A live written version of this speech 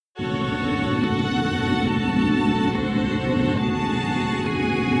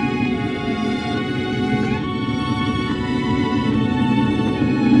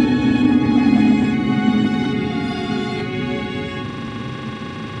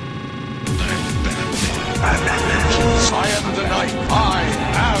I am the night. I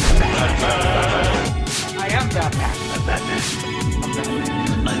am Batman. I am Batman. I'm Batman.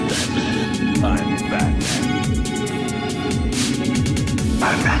 I'm Batman.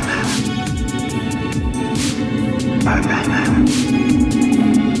 I'm Batman. I'm Batman. I'm Batman.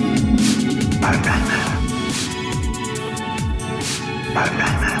 I'm Batman. I'm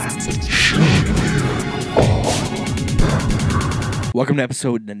Batman. Welcome to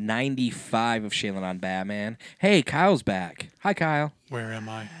episode 95 of Shaylin on Batman. Hey, Kyle's back. Hi, Kyle. Where am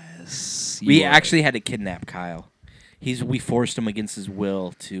I? We actually had to kidnap Kyle. We forced him against his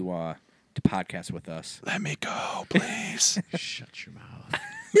will to podcast with us. Let me go, please. Shut your mouth.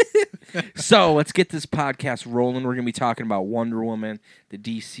 So let's get this podcast rolling. We're going to be talking about Wonder Woman, the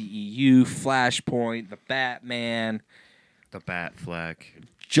DCEU, Flashpoint, the Batman, The Batfleck.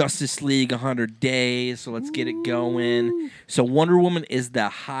 Justice League 100 Days. So let's get it going. So Wonder Woman is the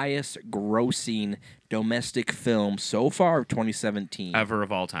highest grossing domestic film so far of 2017. Ever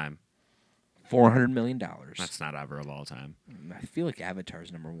of all time. $400 million. That's not ever of all time. I feel like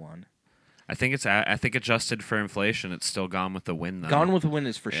Avatar's number one. I think adjusted for inflation, it's still Gone with the Wind, though. Gone with the Wind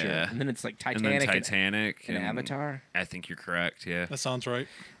is for sure. Yeah. And then it's like and Titanic. then Titanic. and Avatar. I think you're correct, yeah. That sounds right.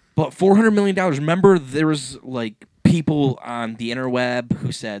 But $400 million. Remember, there was like people on the interweb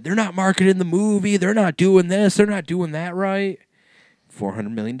who said, they're not marketing the movie. They're not doing this. They're not doing that right.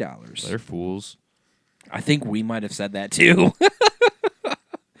 $400 million. They're fools. I think we might have said that too.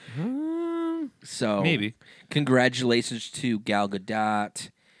 So Maybe. Congratulations to Gal Gadot,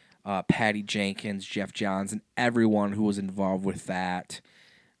 Patty Jenkins, Jeff Johns, and everyone who was involved with that.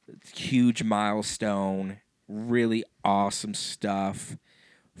 Huge milestone. Really awesome stuff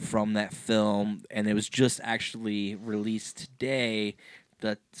from that film. And it was just actually released today.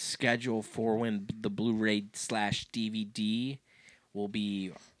 The schedule for when the Blu-ray / DVD will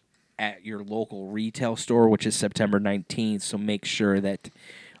be at your local retail store, which is September 19th. So make sure that...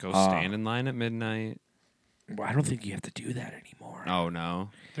 Go stand in line at midnight. Well, I don't think you have to do that anymore. Oh, no.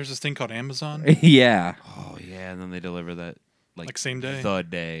 There's this thing called Amazon. Yeah. Oh, yeah, and then they deliver that Like same day? The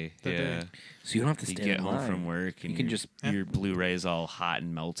day. The yeah. day. So you don't have to You stand get in home line. from work and You can just... your Blu-ray's all hot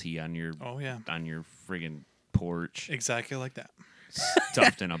and melty on your Oh, yeah. friggin' porch. Exactly like that.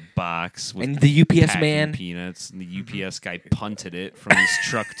 Stuffed in a box with And the UPS packing man, peanuts, and the UPS guy punted it from his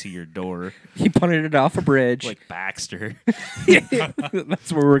truck to your door he punted it off a bridge. like Baxter.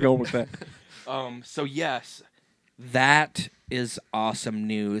 That's where we're going with that. So yes, that is awesome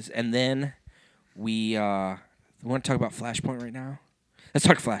news. And then we want to talk about Flashpoint right now. Let's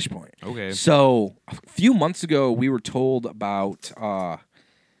talk Flashpoint. Okay. So a few months ago, we were told about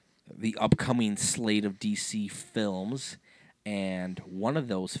the upcoming slate of DC films, and one of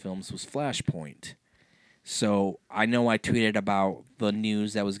those films was Flashpoint. So I know I tweeted about the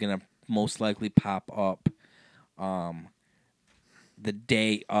news that was going to most likely pop up the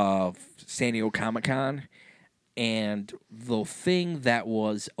day of San Diego Comic-Con, and the thing that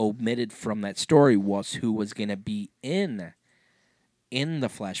was omitted from that story was who was going to be in the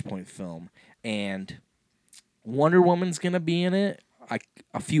Flashpoint film. And Wonder Woman's going to be in it.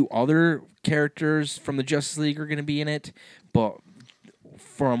 A few other characters from the Justice League are going to be in it. But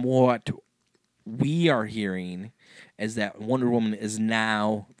from what we are hearing is that Wonder Woman is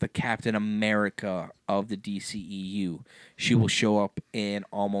now the Captain America of the DCEU. She will show up in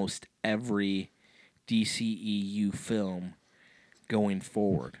almost every DCEU film going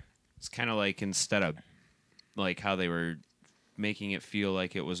forward. It's kind of like instead of like how they were making it feel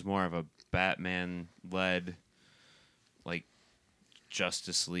like it was more of a Batman-led like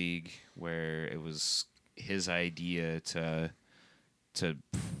Justice League, where it was his idea to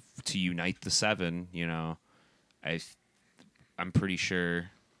unite the seven. You know, I'm pretty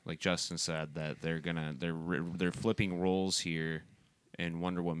sure, like Justin said, that they're flipping roles here, and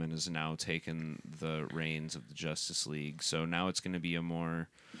Wonder Woman is now taking the reins of the Justice League. So now it's going to be a more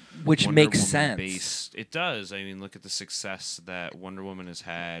Which Wonder makes Woman sense. based. It does. I mean, look at the success that Wonder Woman has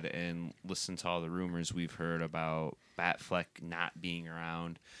had, and listen to all the rumors we've heard about Batfleck not being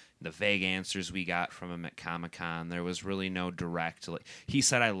around. The vague answers we got from him at Comic-Con, there was really no direct. Like, he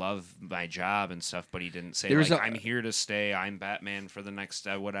said, "I love my job and stuff," but he didn't say I'm here to stay. I'm Batman for the next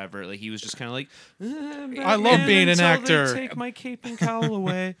whatever. Like, he was just kind of like, I love being an until they actor. Take my cape and cowl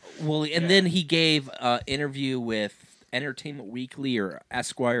away. Well, and then he gave an interview with Entertainment Weekly or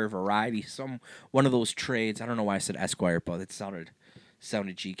Esquire Variety, one of those trades. I don't know why I said Esquire, but it sounded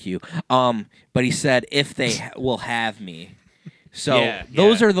GQ. But he said if they will have me. So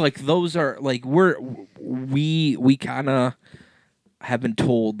those are like we kind of have been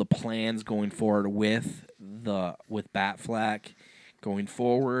told the plans going forward with Batfleck going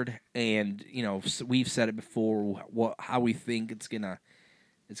forward. And we've said it before, how we think it's gonna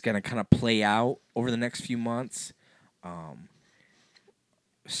kind of play out over the next few months.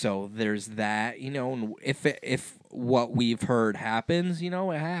 So there's that, and if what we've heard happens, it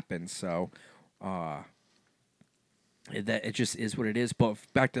happens. So that it just is what it is. But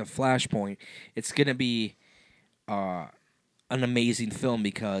back to Flashpoint, it's gonna be an amazing film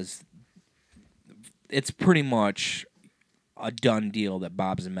because it's pretty much a done deal that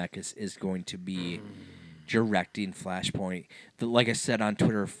Bob Zemeckis is going to be directing Flashpoint. Like I said on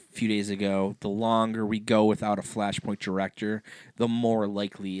Twitter a few days ago, the longer we go without a Flashpoint director, the more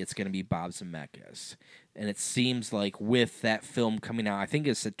likely it's going to be Bob Zemeckis. And it seems like with that film coming out, I think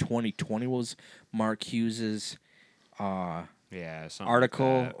it said 2020 was Mark Hughes's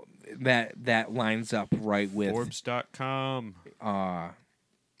article that lines up right with Forbes.com.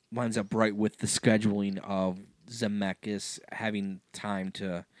 Lines up right with the scheduling of Zemeckis having time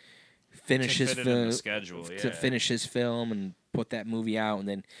to finish his film, finish his film and put that movie out, and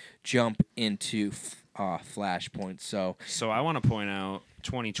then jump into Flashpoint. So I want to point out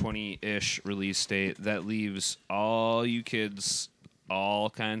 2020-ish release date that leaves all you kids all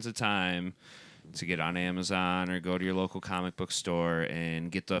kinds of time to get on Amazon or go to your local comic book store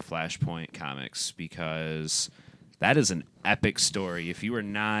and get the Flashpoint comics, because that is an epic story. If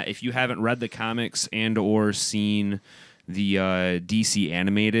you haven't read the comics and or seen the DC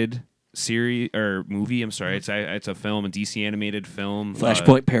animated series or movie, I'm sorry, it's a film, a DC animated film.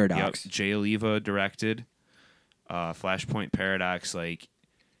 Flashpoint Paradox. Yep, Jay Oliva directed. Flashpoint Paradox, like,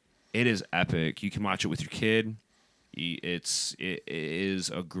 it is epic. You can watch it with your kid. It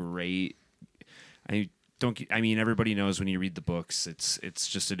is a great. Everybody knows when you read the books, it's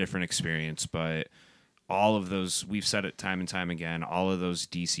just a different experience, but all of those, we've said it time and time again, all of those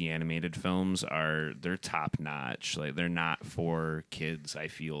DC animated films they're top notch. Like, they're not for kids, I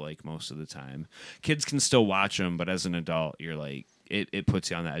feel like, most of the time. Kids can still watch them, but as an adult, you're like, it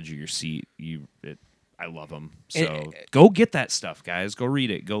puts you on the edge of your seat. I love them. So go get that stuff, guys. Go read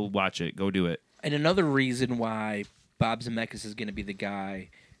it. Go watch it. Go do it. And another reason why Bob Zemeckis is going to be the guy,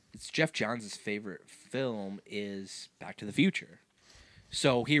 it's Jeff Johns' favorite film is Back to the Future.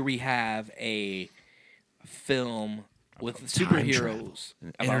 So here we have a film with superheroes.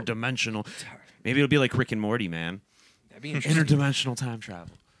 Interdimensional. Maybe it'll be like Rick and Morty, man. That'd be interesting. Interdimensional time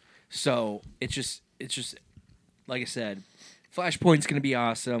travel. So it's just like I said, Flashpoint's gonna be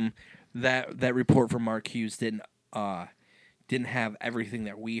awesome. That report from Mark Hughes didn't have everything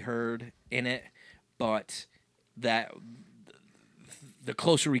that we heard in it, but that the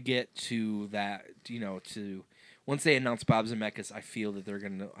closer we get to that, to once they announce Bob Zemeckis, I feel that they're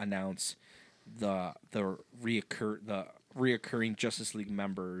gonna announce the reoccurring Justice League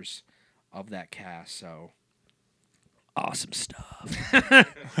members of that cast. So awesome stuff. I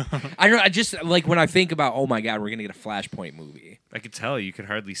don't know. I just like when I think about, oh my god, we're gonna get a Flashpoint movie. I could tell you could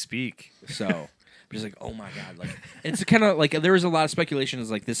hardly speak. So I'm just like, oh my god, like it's kind of like there was a lot of speculation.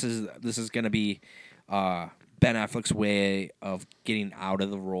 Is like this is gonna be Ben Affleck's way of getting out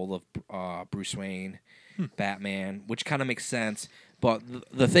of the role of Bruce Wayne, Batman, which kind of makes sense. But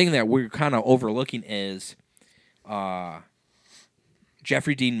the thing that we're kind of overlooking is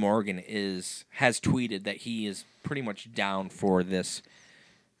Jeffrey Dean Morgan has tweeted that he is pretty much down for this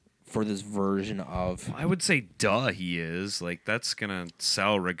version of. I would say, he is. Like, that's gonna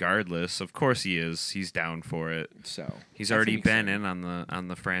sell regardless. Of course he is. He's down for it. So he's already been in on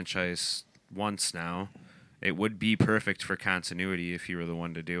the franchise once now. It would be perfect for continuity if he were the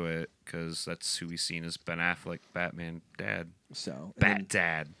one to do it, because that's who we've seen as Ben Affleck, Batman dad. So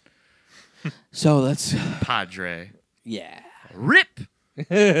Dad. So that's Padre. Yeah. Rip.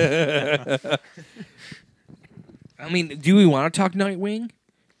 I mean, do we want to talk Nightwing?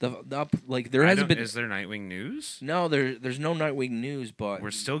 There hasn't been. Is there Nightwing news? No, there's no Nightwing news, but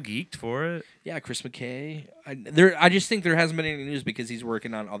we're still geeked for it. Yeah, Chris McKay. I just think there hasn't been any news because he's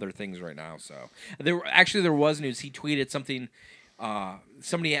working on other things right now. So there was news. He tweeted something.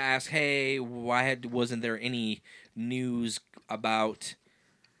 Somebody asked, "Hey, why wasn't there any news about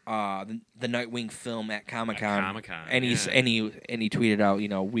the Nightwing film at Comic-Con?" And he tweeted out,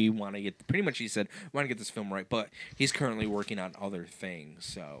 we want to get, pretty much he said, we want to get this film right, but he's currently working on other things.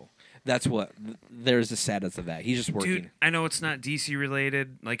 So that's there's the status of that. He's just working. Dude, I know it's not DC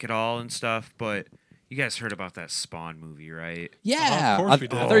related like at all and stuff, but you guys heard about that Spawn movie, right? Yeah. Of course we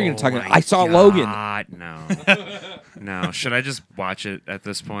did. I thought you were going to talk about. I saw God, Logan. No. No. Should I just watch it at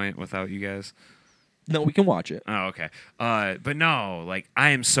this point without you guys? No, we can watch it. Oh, okay. But no, like I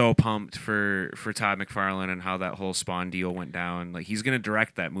am so pumped for Todd McFarlane and how that whole Spawn deal went down. Like he's gonna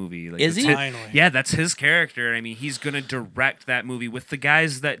direct that movie. Like, Is that's he? Finally. Yeah, that's his character. I mean, he's gonna direct that movie with the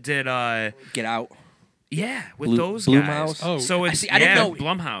guys that did. Get Out. Yeah, with Blue- those Blumhouse? guys. Oh, so it's see, I didn't know-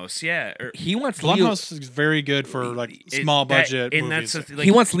 Blumhouse. Yeah, He wants Leo. Blumhouse is very good for like It- small that- budget and movies. that's like,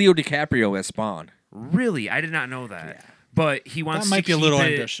 He wants Leo DiCaprio as Spawn. really. I did not know that. But he wants might to be a keep little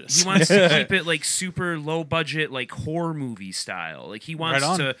it- ambitious. He wants to keep it like super low budget, like horror movie style. Like he wants Right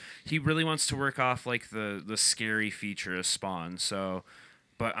on. to. He really wants to work off like the scary feature of Spawn. So,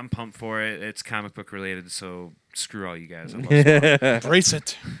 but I'm pumped for it. It's comic book related, so screw all you guys. I love Spawn. Embrace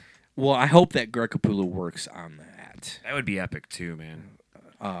it. Well, I hope that Greg Capullo works on that. That would be epic too, man.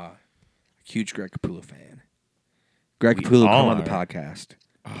 Huge Greg Capullo fan. Greg We Capullo, all come on the are. podcast,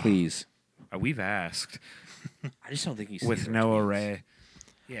 please. We've asked I just don't think he's with Noah Ray.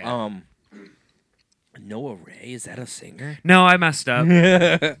 Yeah. Noah Ray, is that a singer? No, I messed up.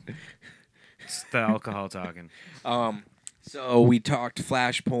 It's the alcohol talking. So we talked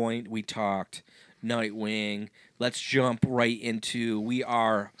Flashpoint, we talked Nightwing. Let's jump right into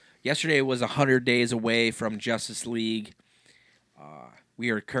yesterday was 100 days away from Justice League. We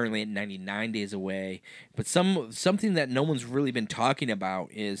are currently at 99 days away. But something that no one's really been talking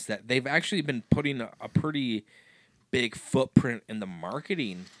about is that they've actually been putting a pretty big footprint in the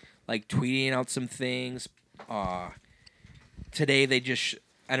marketing, like tweeting out some things. Today they just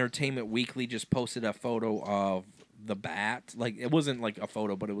Entertainment Weekly just posted a photo of the Bat. Like it wasn't like a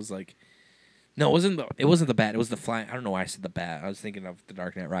photo, but it was like no, it wasn't the Bat. It was the flying. I don't know why I said the Bat. I was thinking of The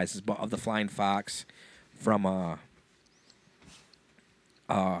Dark Knight Rises, but of the Flying Fox from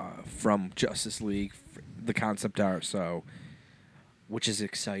Justice League, the concept art. So, which is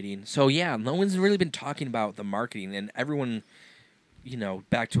exciting. So yeah, no one's really been talking about the marketing, and everyone,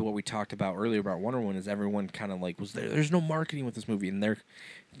 back to what we talked about earlier about Wonder Woman, is everyone kind of like was there. There's no marketing with this movie, and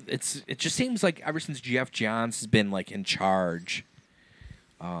it just seems like ever since Jeff Johns has been like in charge,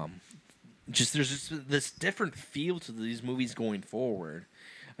 there's just this different feel to these movies going forward.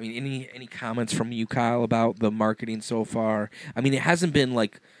 I mean, any comments from you, Kyle, about the marketing so far? I mean, it hasn't been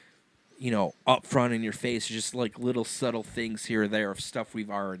like, up front in your face, just like little subtle things here or there of stuff we've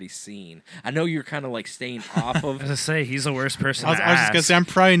already seen. I know you're kind of like staying off I was of. gonna say he's the worst person. I was to just gonna ask. say I'm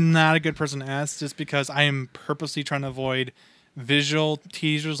probably not a good person to ask, just because I am purposely trying to avoid visual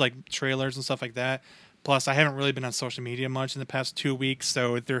teasers like trailers and stuff like that. Plus, I haven't really been on social media much in the past 2 weeks,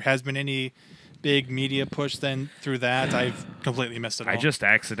 so if there has been any big media push then through that, I've completely missed it all. I just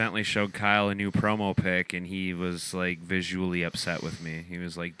accidentally showed Kyle a new promo pic, and he was like visually upset with me. He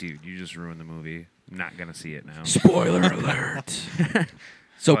was like, "Dude, you just ruined the movie. I'm not gonna see it now." Spoiler alert.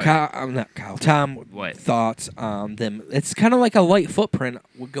 So, What? Kyle, I'm not Kyle. Tom, What? thoughts on them? It's kind of like a light footprint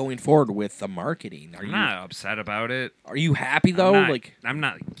going forward with the marketing. I'm not upset about it. Are you happy though? I'm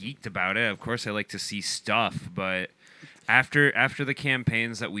not geeked about it. Of course, I like to see stuff, but after the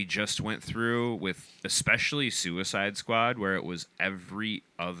campaigns that we just went through with especially Suicide Squad, where it was every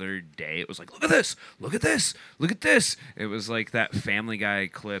other day, it was like, look at this, look at this, look at this. It was like that Family Guy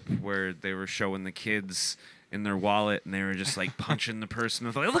clip where they were showing the kids in their wallet and they were just like punching the person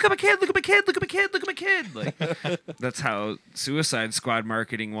with like, look at my kid, look at my kid, look at my kid, look at my kid. Like that's how Suicide Squad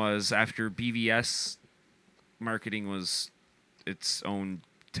marketing was after BVS marketing was its own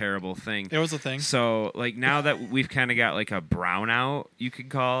terrible thing. It was a thing. So like now that we've kind of got like a brownout, you could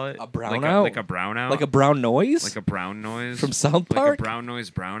call it A brownout? like a brownout, like a brown noise, like a brown noise from South like Park. a brown noise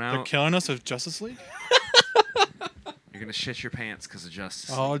They're brownout. killing us with Justice League? You're gonna shit your pants because of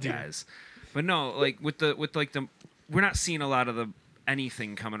Justice Oh, League, dear. guys. But no, like with the we're not seeing a lot of the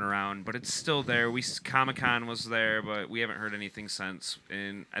anything coming around, but it's still there. Comic-Con was there, but we haven't heard anything since,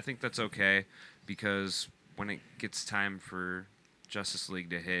 and I think that's okay because when it gets time for Justice League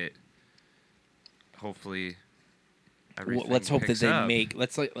to hit, hopefully everything Let's hope that picks they up.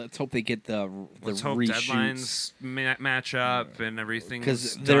 let's hope they get the Let's hope reshoots, deadlines match up and everything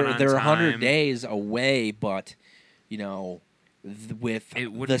because done they're on 100 time. days away, but with It the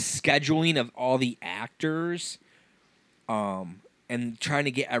wouldn't- scheduling of all the actors, and trying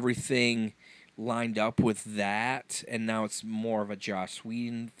to get everything lined up with that, and now it's more of a Joss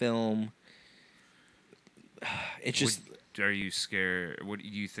Whedon film. It's just Are you scared? What do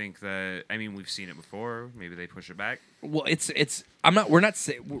you think that? I mean, we've seen it before. Maybe they push it back. well, it's I'm not. We're not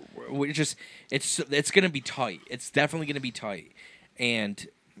saying. We're just. It's gonna be tight. It's definitely gonna be tight, and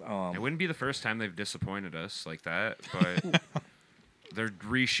It wouldn't be the first time they've disappointed us like that, but they're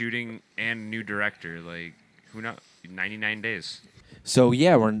reshooting and new director. Like, who knows? 99 days. so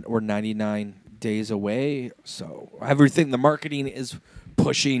yeah, we're 99 days away. So everything, the marketing is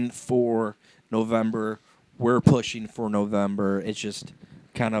pushing for November. We're pushing for November. It's just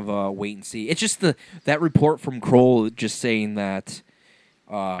kind of a wait and see. It's just that report from Kroll just saying that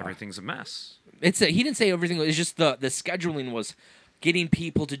Everything's a mess. he didn't say everything. It's just the scheduling was getting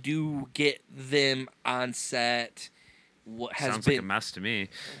people to get them on set. What has Sounds been like a mess to me.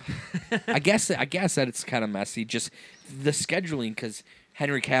 I guess that it's kind of messy. Just the scheduling because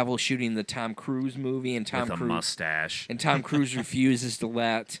Henry Cavill shooting the Tom Cruise movie and Tom With a Cruise mustache. and Tom Cruise refuses to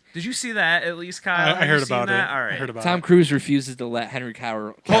let Did you see that at least, Kyle? I Have heard you seen about it. that? All right. I heard about Tom it. Cruise refuses to let Henry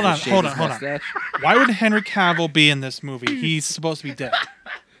Cavill Hold shave on. his mustache. Why would Henry Cavill be in this movie? He's supposed to be dead.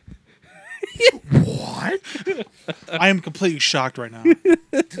 What? I am completely shocked right now.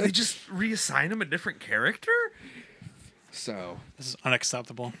 Did they just reassign him a different character? So, This is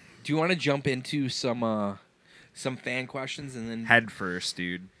unacceptable. do you want to jump into some fan questions and then? Head first,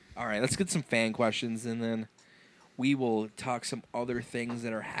 dude. All right, let's get some fan questions and then we will talk some other things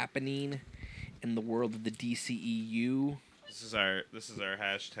that are happening in the world of the DCEU. This is our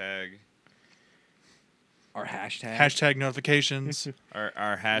hashtag. Our hashtag. Hashtag notifications.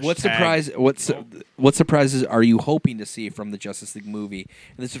 Our hashtag. What surprises are you hoping to see from the Justice League movie?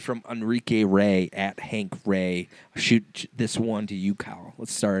 And this is from Enrique Ray at Hank Ray. I'll shoot this one to you, Kyle.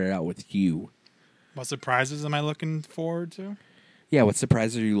 Let's start it out with you. What surprises am I looking forward to? Yeah, what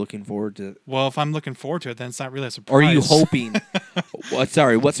surprises are you looking forward to? Well, if I'm looking forward to it, then it's not really a surprise. Or are you hoping? What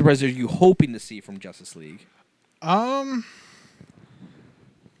surprises are you hoping to see from Justice League? Man,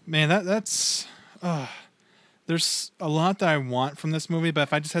 that's. There's a lot that I want from this movie, but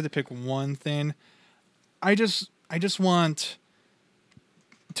if I just had to pick one thing, I just want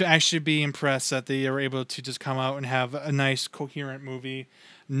to actually be impressed that they are able to just come out and have a nice, coherent movie.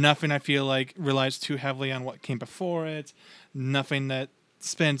 Nothing I feel like relies too heavily on what came before it. Nothing that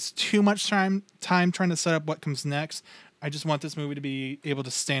spends too much time trying to set up what comes next. I just want this movie to be able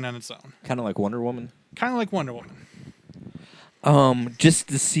to stand on its own. Kind of like Wonder Woman. Kind of like Wonder Woman. Just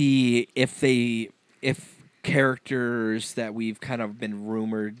to see if characters that we've kind of been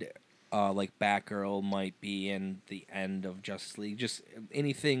rumored, like Batgirl, might be in the end of Justice League. Just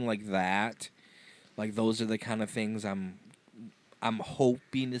anything like that. Like those are the kind of things I'm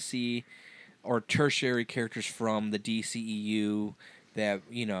hoping to see, or tertiary characters from the DCEU that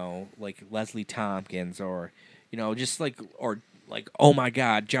like Leslie Tompkins, or just like oh my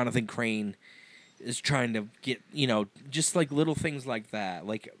God, Jonathan Crane is trying to get just like little things like that.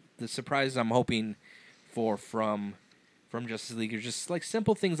 Like the surprises I'm hoping for from Justice League are just like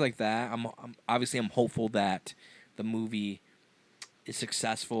simple things like that. I'm hopeful that the movie is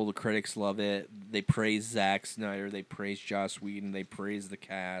successful. The critics love it. They praise Zack Snyder. They praise Joss Whedon. They praise the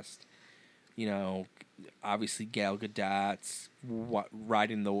cast. Obviously Gal Gadot's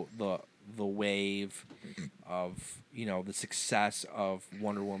riding the wave of the success of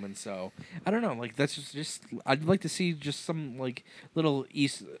Wonder Woman. So I don't know. Like that's just I'd like to see just some like little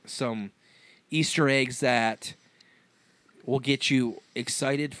some Easter eggs that will get you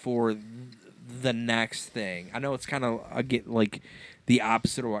excited for the next thing. I know it's kind of like the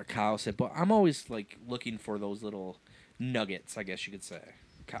opposite of what Kyle said, but I'm always like looking for those little nuggets, I guess you could say.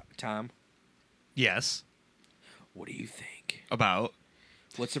 Tom, Yes. what do you think? About.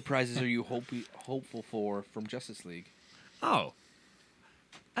 What surprises are you hopeful for from Justice League? Oh.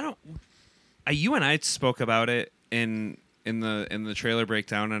 I don't. You and I spoke about it in the trailer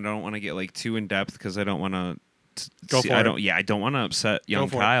breakdown, and I don't want to get like too in depth because I don't want to. I don't want to upset young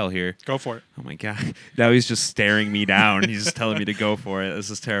Kyle here. Go for it. Oh my God! Now he's just staring me down. He's just telling me to go for it. This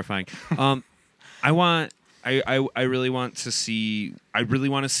is terrifying. I really want to see. I really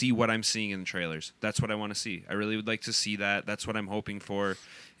want to see what I'm seeing in the trailers. That's what I want to see. I really would like to see that. That's what I'm hoping for.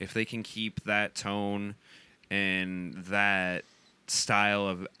 If they can keep that tone and that style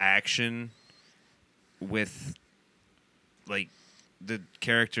of action with like the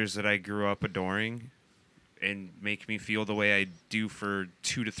characters that I grew up adoring, and make me feel the way I do for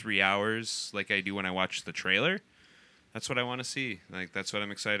 2 to 3 hours, like I do when I watch the trailer. That's what I want to see. Like that's what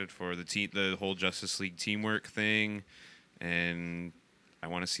I'm excited for. The whole Justice League teamwork thing, and I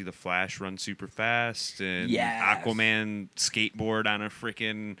want to see the Flash run super fast and Yes. Aquaman skateboard on a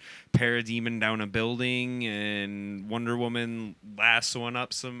freaking parademon down a building, and Wonder Woman lassoing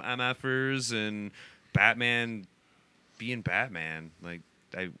up some MFers, and Batman being Batman. Like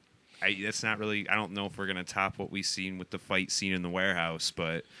it's not really. I don't know if we're gonna top what we seen with the fight scene in the warehouse,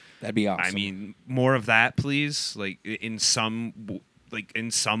 but That'd be awesome. I mean, more of that, please. Like in some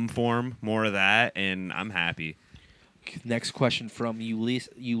form, more of that, and I'm happy. Next question from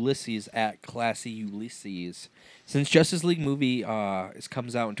Ulysses at Classy Ulysses. Since Justice League movie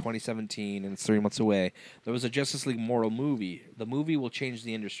comes out in 2017 and it's 3 months away, there was a Justice League Mortal movie. The movie will change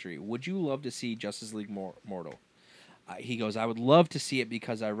the industry. Would you love to see Justice League Mortal? He goes, I would love to see it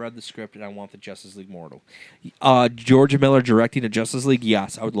because I read the script and I want the Justice League Mortal. George Miller directing a Justice League?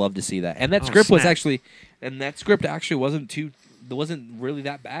 Yes, I would love to see that. And that script was actually, wasn't really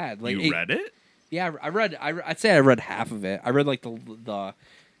that bad. Like You read it? Yeah, I'd say I read half of it. I read like the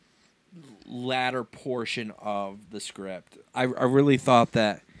latter portion of the script. I really thought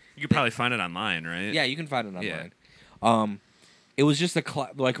that. You could probably find it online, right? Yeah, you can find it online. Yeah. It was just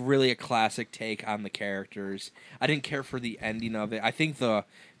really a classic take on the characters. I didn't care for the ending of it. I think the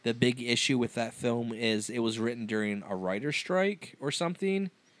big issue with that film is it was written during a writer's strike or something,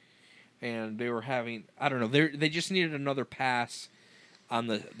 and they were having, I don't know, they just needed another pass on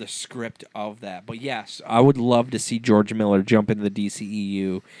the script of that. But yes, I would love to see George Miller jump into the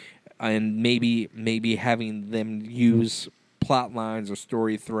DCEU and maybe having them use plot lines or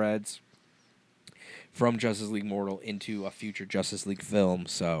story threads from Justice League Mortal into a future Justice League film.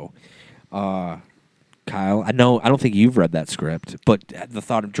 So, Kyle, I don't think you've read that script, but the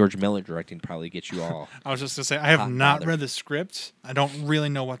thought of George Miller directing probably gets you all. I was just going to say, I have not read the script. I don't really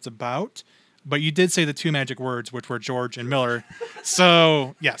know what's about. But you did say the two magic words, which were George and Miller.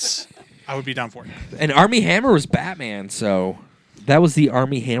 So, yes, I would be down for it. And Armie Hammer was Batman, so that was the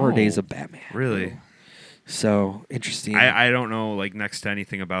Armie Hammer days of Batman. Really? So, interesting. I don't know like next to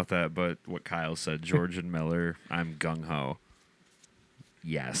anything about that, but what Kyle said, George and Miller, I'm gung-ho.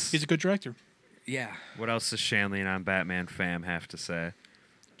 Yes. He's a good director. Yeah. What else does Shanley and on Batman fam have to say?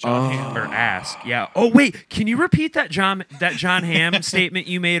 John Hamm. Or ask. Yeah. Oh, wait. Can you repeat that John Hamm statement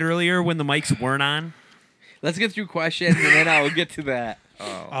you made earlier when the mics weren't on? Let's get through questions, and then I'll get to that.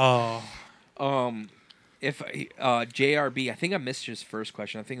 Oh. If JRB, I think I missed his first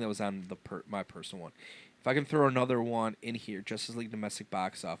question. I think that was on my personal one. If I can throw another one in here, Justice League domestic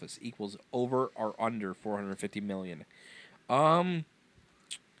box office equals over or under 450 million.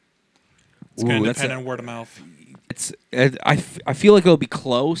 It's going to depend on word of mouth. I feel like it'll be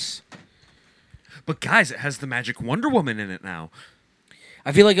close. But guys, it has the magic Wonder Woman in it now.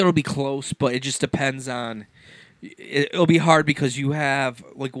 I feel like it'll be close, but it just depends on. It'll be hard because you have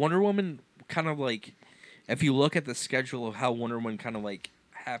like Wonder Woman, kind of like, if you look at the schedule of how Wonder Woman kind of like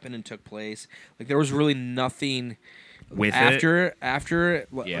happened and took place, like there was really nothing With after it,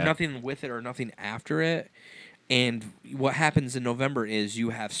 Yeah. nothing with it or nothing after it. And what happens in November is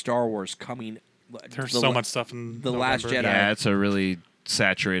you have Star Wars coming. There's so much stuff in The November. Last Jedi. Yeah, it's a really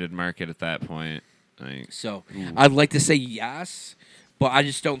saturated market at that point. Like, So I'd like to say yes, but I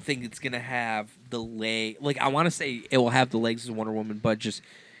just don't think it's gonna have the leg. Like I want to say it will have the legs of Wonder Woman, but just,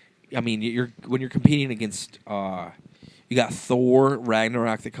 I mean, when you're competing against, you got Thor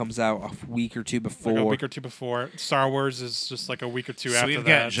Ragnarok that comes out a week or two before. Like a week or two before. Star Wars is just like a week or two so after we've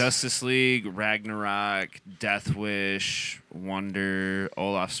that. got Justice League, Ragnarok, Death Wish, Wonder,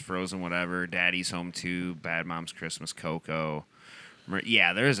 Olaf's Frozen, whatever, Daddy's Home 2, Bad Mom's Christmas, Coco.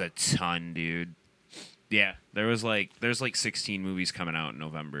 Yeah, there's a ton, dude. Yeah, there's like 16 movies coming out in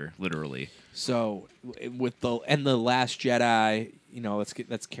November, literally. So with the Last Jedi,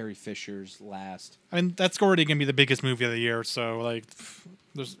 that's Carrie Fisher's last. I mean, that's already going to be the biggest movie of the year, so like,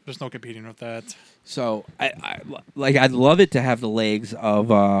 there's no competing with that. So I'd love it to have the legs of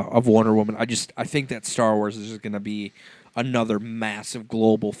Wonder Woman. I think that Star Wars is just gonna be another massive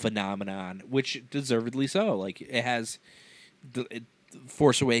global phenomenon, which deservedly so. Like it has,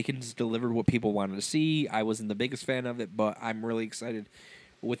 Force Awakens delivered what people wanted to see. I wasn't the biggest fan of it, but I'm really excited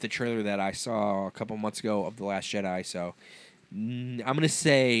with the trailer that I saw a couple months ago of The Last Jedi. So I'm gonna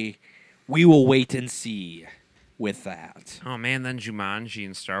say we will wait and see with that. Oh man, then Jumanji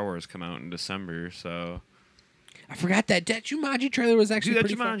and Star Wars come out in December, so I forgot that Jumanji trailer was actually Dude,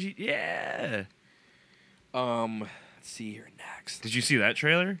 pretty fun. Jumanji, yeah. Let's see here next. Did you see that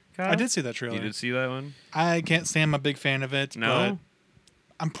trailer, Kyle? I did see that trailer. You did see that one? I can't say I'm a big fan of it. No? But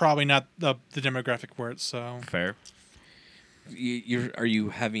I'm probably not the demographic for it, so. Fair. Are you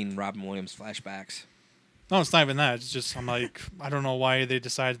having Robin Williams flashbacks? No, it's not even that. It's just, I'm like, I don't know why they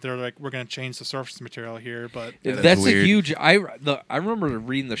decided they're like, we're going to change the source material here, but. Yeah, That's a weird. huge. I remember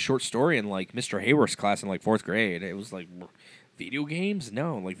reading the short story in like Mr. Hayworth's class in like 4th grade. It was like, video games?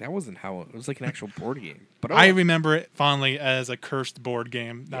 No, like that wasn't how it was, like an actual board game. But I remember it fondly as a cursed board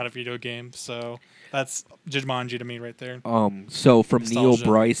game, not a video game. So that's Jumanji to me right there. So from Neil Nostalgia.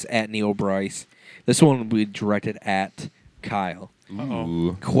 Bryce at Neil Bryce, this one will be directed at Kyle.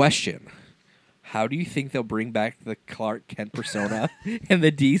 Uh-oh. Question: how do you think they'll bring back the Clark Kent persona in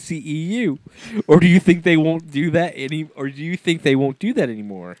the DCEU? Or do you think they won't do that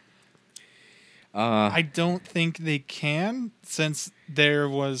anymore? I don't think they can, since there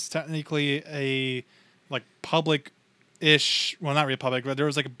was technically a like public-ish, well, not really public, but there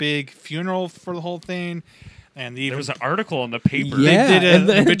was like a big funeral for the whole thing, and There was an article in the paper. Yeah. they did and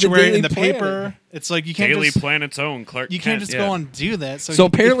the an obituary Daily in the Planet. paper. It's like you can't Daily just Planet's own Clark you can't Kent, just yeah. go and do that. So, So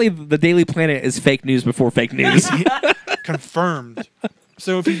apparently the Daily Planet is fake news before fake news. confirmed.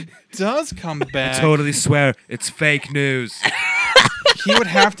 So if he does come back, Totally swear it's fake news. he would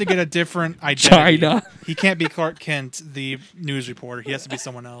have to get a different identity. China. He can't be Clark Kent, the news reporter. He has to be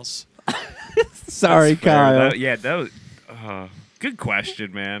someone else. Sorry, Fair. Kyle. That was good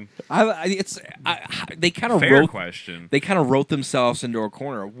question, man. They kind of Fair wrote. question. They kind of wrote themselves into a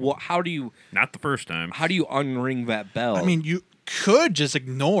corner. How do you Not the first time. unring that bell? I mean, you could just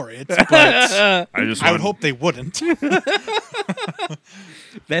ignore it, but I I would hope they wouldn't.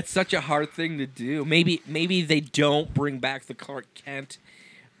 that's such a hard thing to do. Maybe they don't bring back the Clark Kent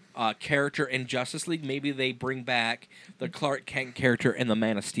character in Justice League. Maybe they bring back the Clark Kent character in the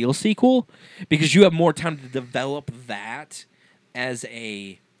Man of Steel sequel, because you have more time to develop that as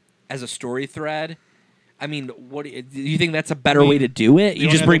a story thread. I mean, what do you think that's a better way to do it? The You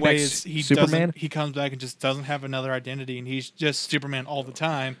only just other bring way back is Superman. He comes back and just doesn't have another identity, and he's just Superman all the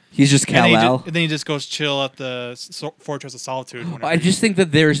time. He's just And then, Kal-El. and then he just goes chill at the Fortress of Solitude. whenever I just think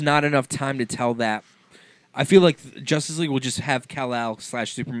that there's not enough time to tell that. I feel like Justice League will just have Kal-El /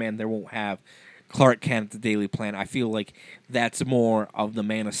 Superman. They won't have Clark Kent at the Daily Planet. I feel like that's more of the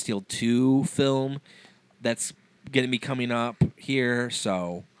Man of Steel 2 film that's going to be coming up here.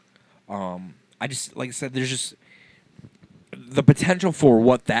 So, I just, like I said, there's just the potential for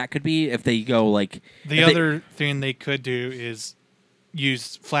what that could be if they go like... The if they- other thing they could do is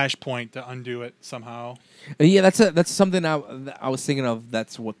use Flashpoint to undo it somehow. Yeah, that's something I was thinking of.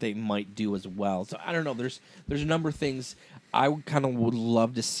 That's what they might do as well. So I don't know. There's a number of things I would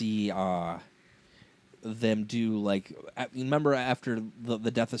love to see them do. Like, remember after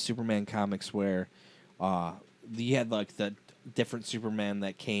the Death of Superman comics, where you had like the different Superman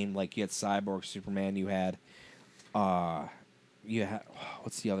that came. Like you had Cyborg Superman. You had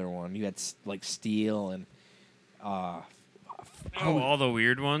what's the other one? You had like Steel and all the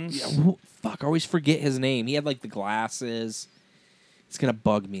weird ones. yeah, fuck, I always forget his name. He had like the glasses. It's gonna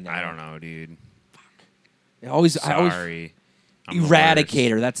bug me now. I don't know, dude. I always Sorry. I'm the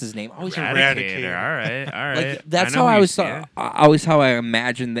Eradicator. That's his name. I always worst. Eradicator. Eradicator. All right. All right. Like that's know how who I you- always thought. yeah. Always how I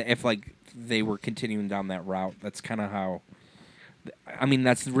imagined that if like they were continuing down that route. That's kind of how. I mean,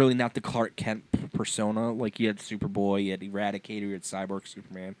 that's really not the Clark Kent persona. Like you had Superboy, you had Eradicator, you had Cyborg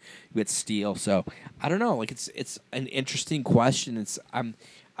Superman, you had Steel. So I don't know. Like it's an interesting question.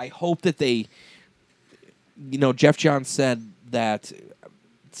 I hope that they. Jeff Johns said that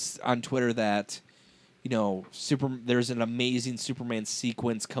on Twitter that there's an amazing Superman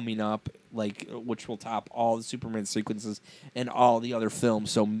sequence coming up, like which will top all the Superman sequences and all the other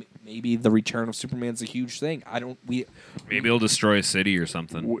films. So maybe the return of Superman's a huge thing. Maybe he'll destroy a city or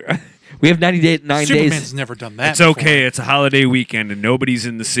something. We have 9 Superman's days. never done that. It's okay. before. It's a holiday weekend and nobody's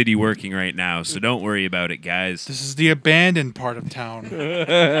in the city working right now, so don't worry about it, guys. This is the abandoned part of town.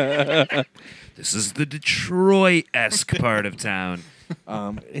 This is the Detroit-esque part of town.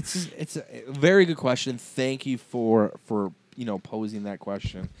 It's a very good question. Thank you for posing that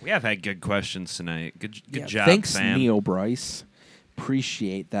question. We have had good questions tonight. Good Yeah, job, thanks, fam. Neo Bryce.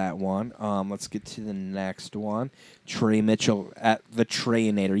 Appreciate that one. Let's get to the next one. Trey Mitchell at the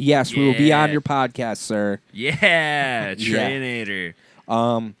Trayinator. Yes, we will be on Yeah. your podcast, sir. Yeah, Trayinator.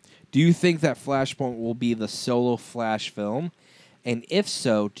 Do you think that Flashpoint will be the solo Flash film? And if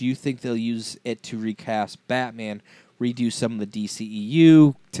so, do you think they'll use it to recast Batman, redo some of the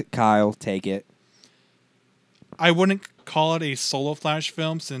DCEU? Kyle, take it. I wouldn't call it a solo Flash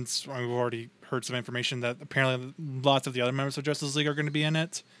film since we've already heard some information that apparently lots of the other members of Justice League are going to be in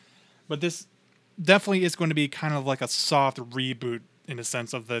it. But this definitely is going to be kind of like a soft reboot in a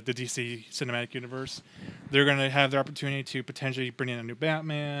sense of the DC cinematic universe. They're going to have the opportunity to potentially bring in a new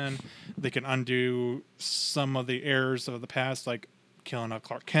Batman. They can undo some of the errors of the past, like killing off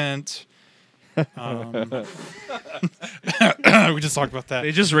Clark Kent. We just talked about that.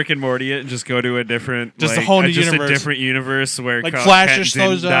 They just Rick and Morty it and just go to a different, Just a whole new just universe. a different universe where Like Clark Flash Kent just didn't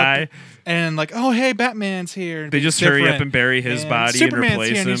shows up die. and like, oh hey, Batman's here. They just It's hurry up different. and bury his body Superman's and replace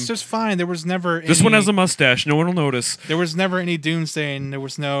here, and him. he's just fine. There was never This one has a mustache. No one will notice. There was never any doomsday, and there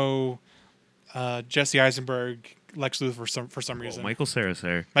was no Jesse Eisenberg, Lex Luthor for some reason. Michael Cera's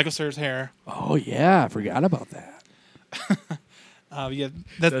hair. Michael Cera's hair. Oh, yeah. I forgot about that. Yeah,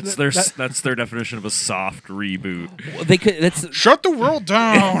 That's their definition of a soft reboot. Well, they could. That's Shut the world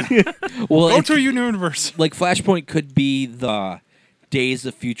down. well. Go it's- to a universe. like Flashpoint could be the Days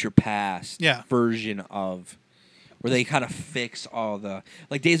of Future Past Yeah. version of where they kind of fix all the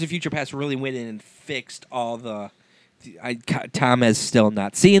like Days of Future Past really went in and fixed all the. Tom has still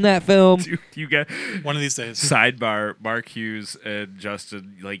not seen that film. Dude, you get One of these days. sidebar. Mark Hughes and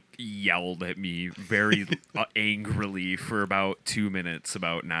Justin like yelled at me very angrily for about 2 minutes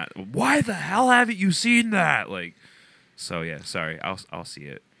about not. Why the hell haven't you seen that? Like, so yeah. Sorry, I'll see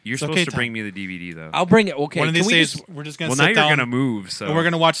it. You're It's supposed okay, to Tom. bring me the DVD though. I'll bring it. Okay, One of can these we days, just, we're just gonna Well, now sit you're down gonna move. So and we're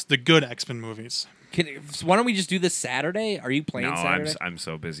gonna watch the good X-Men movies. so why don't we just do this Saturday? Are you playing No, Saturday? I'm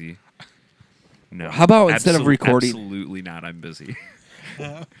so busy. No. How about instead of recording- Absolutely not. I'm busy.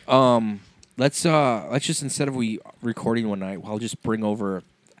 Let's just instead of we recording one night, I'll just bring over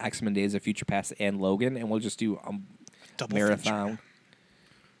X-Men Days of Future Past and Logan, and we'll just do Double marathon.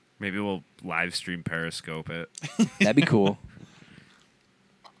 Maybe we'll live stream Periscope it. That'd be cool.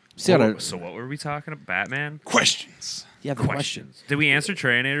 See how to, So what were we talking about? Batman? feature. Questions. yeah, the questions. Did we answer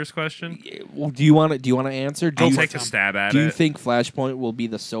Trinator's question? Well, do you want to answer? Do I'll you, take a Tom. stab at do it. you think Flashpoint will be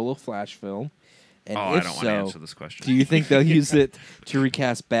the solo Flash film? And Oh, I if don't want so, to answer this question. do you think they'll use it to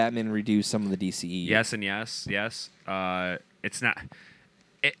recast Batman and reduce some of the DCE? Yes and yes, yes. It's not.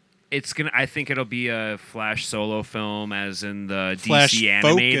 It's gonna. I think it'll be a Flash solo film, as in the Flash DC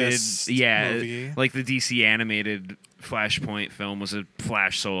animated. focused Yeah, movie. like the DC animated Flashpoint film was a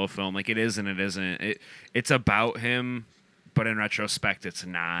Flash solo film. Like it is and it isn't. It's about him, but in retrospect, it's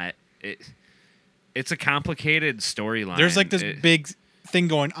not. It's a complicated storyline. There's like this It- big thing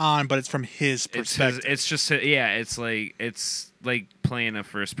going on, but it's from his perspective. It's just yeah. It's like playing a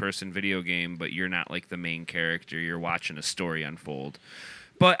first person video game, but you're not like the main character. You're watching a story unfold.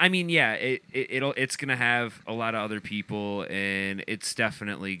 But I mean, yeah, it's gonna have a lot of other people, and it's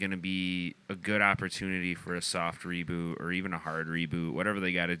definitely gonna be a good opportunity for a soft reboot or even a hard reboot, whatever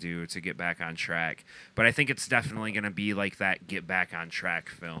they got to do to get back on track. But I think it's definitely gonna be like that get back on track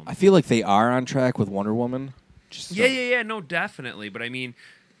film. I feel like they are on track with Wonder Woman. Just Yeah, no, definitely. But I mean,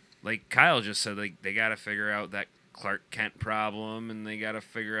 like Kyle just said, like they got to figure out that Clark Kent problem, and they got to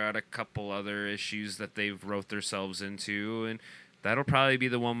figure out a couple other issues that they've wrote themselves into, and that'll probably be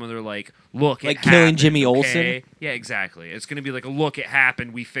the one where they're like, "Look, Like it killing happened, Jimmy okay?" Olsen? Yeah, exactly. It's gonna be like, "Look, it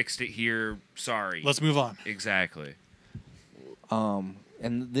happened. We fixed it here. Sorry." Let's move on. Exactly. And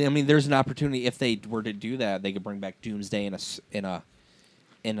I mean, there's an opportunity if they were to do that, they could bring back Doomsday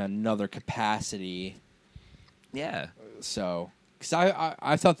in another capacity. Yeah. So, because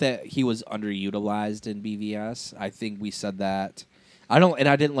I thought that he was underutilized in BVS. I think we said that. I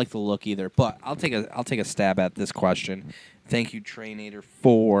didn't like the look either. But I'll take a stab at this question. Thank you, Trainator,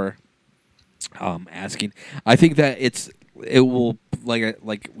 for asking. I think that it will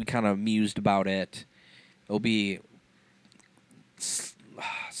like we kind of mused about it. It'll be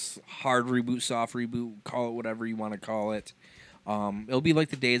hard reboot, soft reboot, call it whatever you want to call it. It'll be like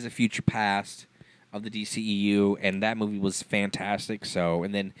the Days of Future Past of the DCEU, and that movie was fantastic. So,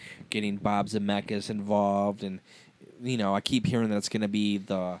 and then getting Bob Zemeckis involved, and I keep hearing that it's going to be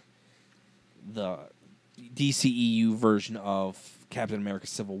the DCEU version of Captain America: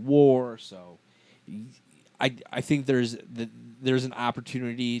 Civil War. So, I think there's an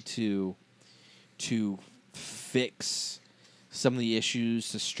opportunity to fix some of the issues,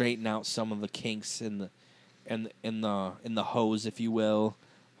 to straighten out some of the kinks in the hose, if you will,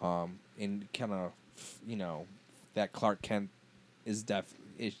 and kind of that Clark Kent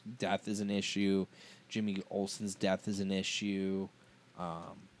death is an issue, Jimmy Olsen's death is an issue,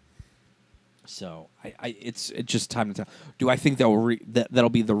 so it's just time to tell. Do I think that'll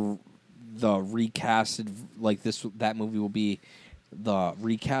be the recasted, like that movie will be the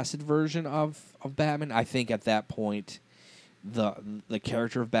recasted version of Batman? I think at that point, the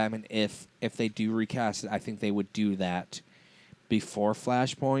character of Batman, if they do recast it, I think they would do that before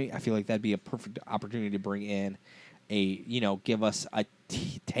Flashpoint. I feel like that'd be a perfect opportunity to bring in give us a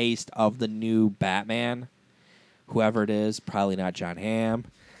taste of the new Batman, whoever it is. Probably not John Hamm.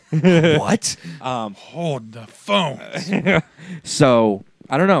 What? Hold the phone. So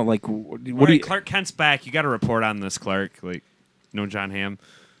I don't know. Like, what do you Clark Kent's back. You got to report on this, Clark. Like, no John Hamm.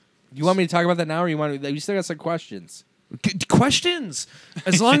 you want me to talk about that now, or you still got some questions? Questions.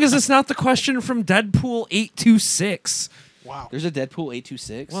 As long as it's not the question from Deadpool 826. Wow. There's a Deadpool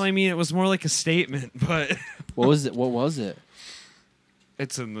 826. Well, I mean, it was more like a statement, but What was it? What was it?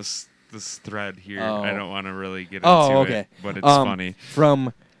 it's in this thread here. Oh. I don't want to really get into Okay. it, but it's funny.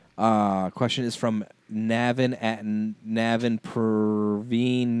 From question is from Navin at Navin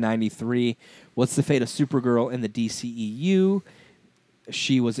Perveen 93. What's the fate of Supergirl in the DCEU?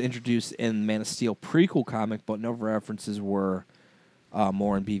 she was introduced in Man of Steel prequel comic, but no references were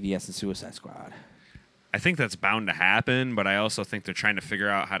more in BVS and Suicide Squad. I think that's bound to happen, but I also think they're trying to figure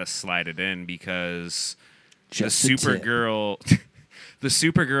out how to slide it in because Just the a tip. Supergirl, the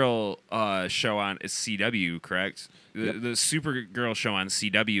Supergirl show on is CW, correct? Yep. The Supergirl show on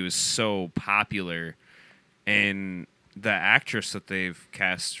CW is so popular, and the actress that they've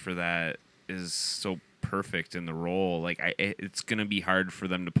cast for that is so perfect in the role. Like, it's gonna be hard for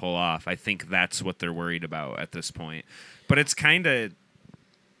them to pull off. I think that's what they're worried about at this point. But it's kind of,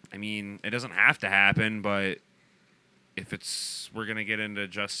 I mean, it doesn't have to happen, but if we're gonna get into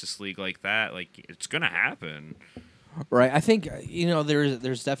Justice League like that, like it's gonna happen. Right. I think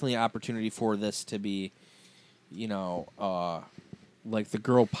there's definitely an opportunity for this to be, like the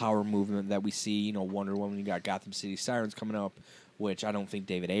girl power movement that we see. Wonder Woman. You got Gotham City Sirens coming up, which I don't think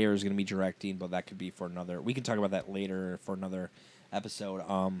David Ayer is going to be directing, but that could be for another. We can talk about that later for another episode.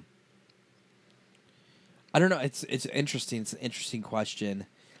 I don't know. It's interesting. It's an interesting question.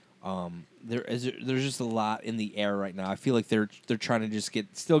 There's just a lot in the air right now. I feel like they're trying to just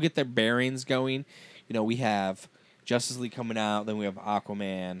still get their bearings going. We have Justice League coming out, then we have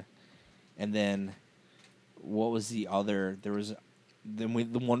Aquaman, and then what was the other? The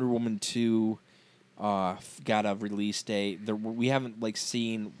Wonder Woman 2 got a release date. We haven't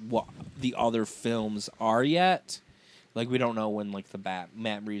seen what the other films are yet. We don't know when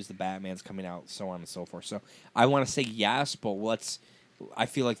Matt Reeves the Batman's coming out, so on and so forth. So I want to say yes, but I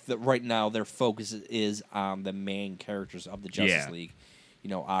feel like right now their focus is on the main characters of the Justice League.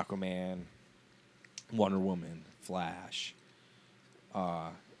 Aquaman, Wonder Woman, Flash,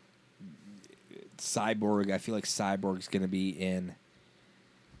 Cyborg. I feel like Cyborg's going to be in.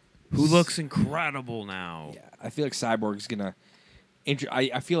 Who looks incredible now? Yeah, I feel like Cyborg's going to.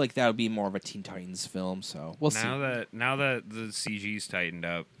 I feel like that would be more of a Teen Titans film, so we'll see. Now that the CG's tightened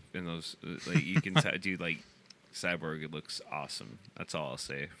up in those, you can dude, Cyborg, it looks awesome. That's all I'll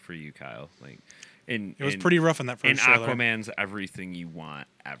say for you, Kyle. It was pretty rough in that first trailer. Aquaman's everything you want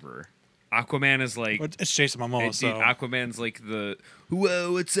ever. Aquaman is it's Jason Momoa. dude, So Aquaman's the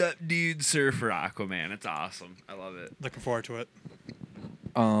whoa, what's up, dude? Surfer Aquaman. It's awesome. I love it. looking forward to it.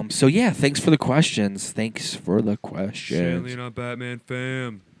 So yeah, thanks for the questions. Shanley not Batman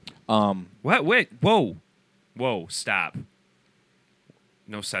fam. What? Wait. Whoa. Stop.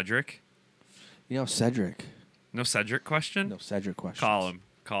 No Cedric. Cedric. No Cedric question. No Cedric question.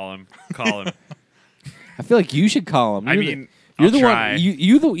 Call him. I feel like you should call him. You're You're I'll the try. one.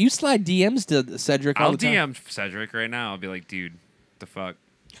 You slide DMs to Cedric all I'll the time. DM Cedric right now. I'll be like, dude, the fuck.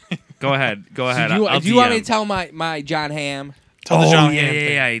 Go ahead. So I'll do you want me DM. to tell my John Hamm? Tell the John yeah, Hamm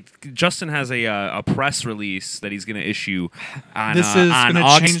thing. yeah. Justin has a press release that he's going to issue on This is on going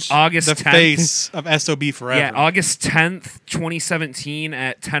to change August the 10th. face of SOB forever. Yeah, August 10th, 2017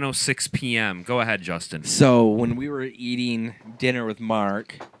 at 10:06 p.m. Go ahead, Justin. So when we were eating dinner with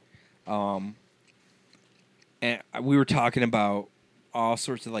Mark, and we were talking about all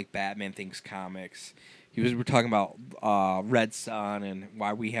sorts of Batman things, comics. We're talking about Red Son and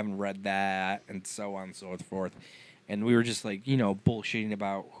why we haven't read that, and so on and so forth. And we were just bullshitting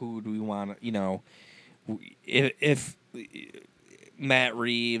about who do we want to, if Matt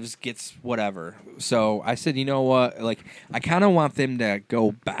Reeves gets whatever. So I said, you know what? I kind of want them to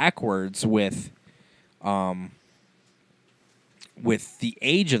go backwards with the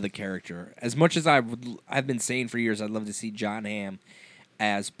age of the character. As much as I've been saying for years, I'd love to see John Hamm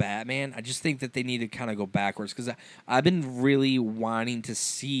as Batman. I just think that they need to kind of go backwards because I've been really wanting to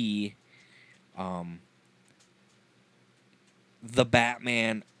see the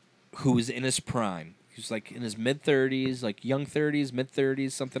Batman who's in his prime, who's in his mid-30s, young 30s,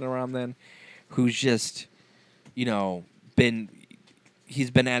 mid-30s, something around then, who's just, he's been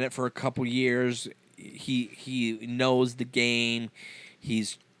at it for a couple years. He knows the game.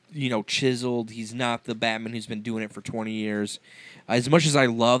 He's, chiseled. He's not the Batman who's been doing it for 20 years. As much as I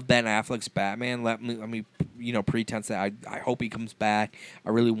love Ben Affleck's Batman, let me pretense that I hope he comes back. I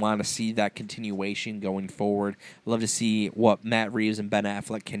really want to see that continuation going forward. I love to see what Matt Reeves and Ben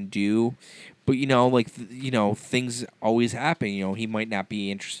Affleck can do. But things always happen. He might not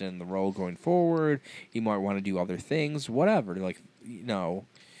be interested in the role going forward. He might want to do other things. Whatever.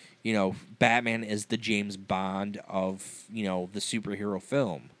 Batman is the James Bond of the superhero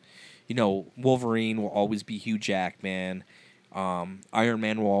film. Wolverine will always be Hugh Jackman. Iron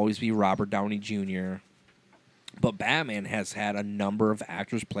Man will always be Robert Downey Jr. But Batman has had a number of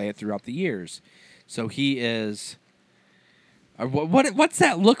actors play it throughout the years. So he is... What's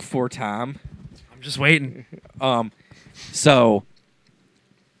that look for, Tom? I'm just waiting. So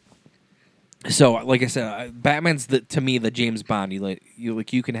So, like I said, Batman's to me the James Bond.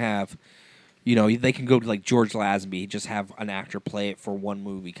 You can have, they can go to like George Lazenby, just have an actor play it for one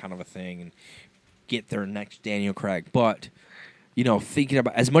movie, kind of a thing, and get their next Daniel Craig. But thinking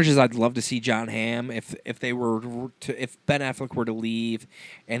about as much as I'd love to see John Hamm, if Ben Affleck were to leave,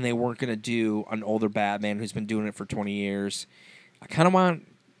 and they weren't going to do an older Batman who's been doing it for 20 years, I kind of want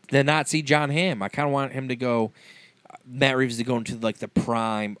to not see John Hamm. I kind of want him to go, Matt Reeves to go into like the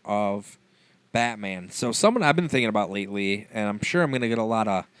prime of Batman. So someone I've been thinking about lately, and I'm sure I'm going to get a lot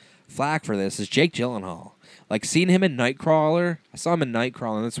of flack for this, is Jake Gyllenhaal. Like seeing him in Nightcrawler, I saw him in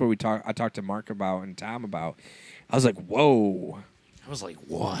Nightcrawler, and that's what I talked to Mark about and Tom about. I was like, whoa. I was like,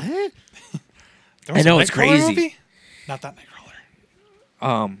 what? There was I know, a it's Nightcrawler crazy. Movie? Not that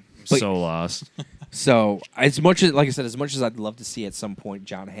Nightcrawler. But- So lost. So as much as, like I said, as much as I'd love to see at some point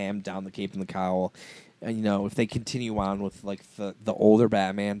John Hamm down the Cape and the Cowl, and if they continue on with like the older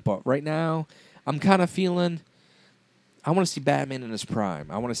Batman, but right now I'm kind of feeling I want to see Batman in his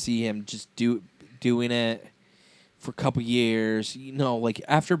prime. I want to see him just doing it for a couple years. Like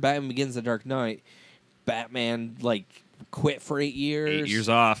after Batman Begins: The Dark Knight, Batman like quit for 8 years. 8 years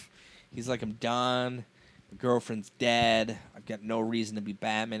off. He's like, I'm done. My girlfriend's dead. I've got no reason to be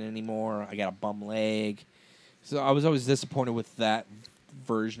Batman anymore. I got a bum leg. So I was always disappointed with that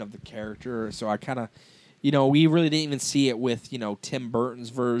version of the character. So I kind of, we really didn't even see it with, Tim Burton's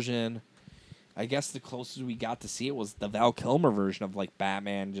version. I guess the closest we got to see it was the Val Kilmer version of like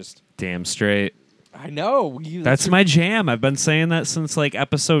Batman. Just, Damn straight. I know. That's my jam. I've been saying that since like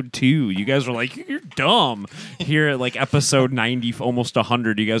episode 2. You guys were like, you're dumb. Here at like episode 90, almost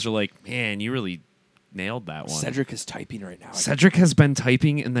 100, you guys are like, man, you really nailed that one. Cedric is typing right now. Cedric has been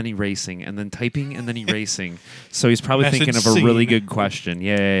typing and then erasing and then typing and then erasing. So he's probably Message thinking of a really seen. good question.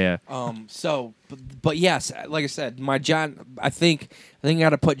 Yeah. So, but yes, like I said, I think I got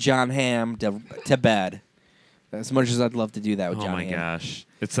to put John Hamm to bed. As much as I'd love to do that with Oh John my Hamm. gosh.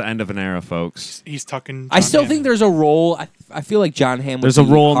 It's the end of an era, folks. He's tucking. I John still Hamm think in. there's a role. I feel like John Hamm. There's would a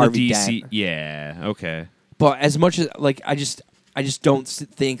be role in Harvey the DC. Dent. Yeah, okay. But as much as like, I just don't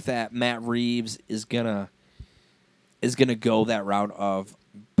think that Matt Reeves is gonna go that route of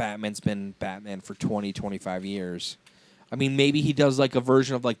Batman's been Batman for 20, 25 years. I mean, maybe he does like a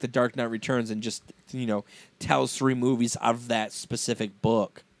version of like The Dark Knight Returns and just tells 3 movies out of that specific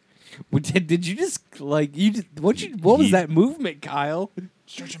book. Did you just like what was that movement, Kyle?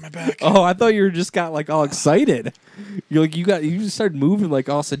 Stretching my back. Oh, I thought you just got like all excited. You just started moving like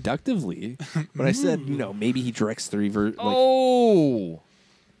all seductively. But I said, maybe he directs 3 Oh!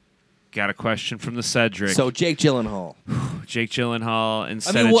 Got a question from the Cedric. So Jake Gyllenhaal. Jake Gyllenhaal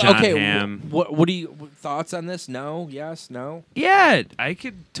instead of John Hamm. What do you thoughts on this? No, yes, no. Yeah, I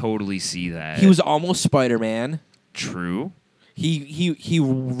could totally see that. He was almost Spider-Man. true. He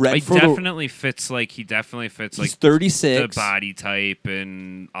read He for definitely fits like he's 36. the body type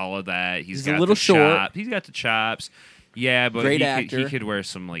and all of that. He's got a little the short. He's got the chops. Yeah, but Great he actor. could wear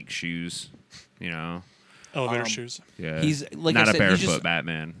some like shoes, Elevator shoes. Yeah. He's, like not I a said, he's barefoot just-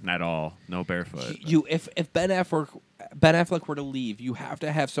 Batman. Not all. No barefoot. If Ben Affleck were to leave, you have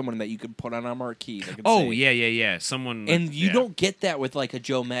to have someone that you could put on a marquee. That could Oh say, yeah. Someone And you yeah. don't get that with like a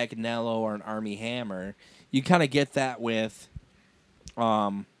Joe Manganiello or an Armie Hammer. You kind of get that with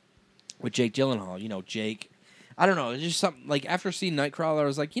Jake Gyllenhaal. Jake. I don't know. It's just something like after seeing Nightcrawler, I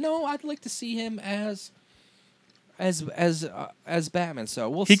was like, I'd like to see him as Batman. So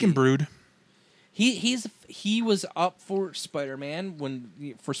we'll see. He can brood. He was up for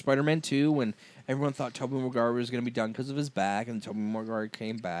Spider-Man for Spider-Man 2 when everyone thought Tobey Maguire was going to be done because of his back, and Tobey Maguire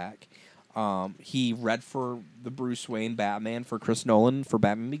came back. He read for the Bruce Wayne Batman for Chris Nolan for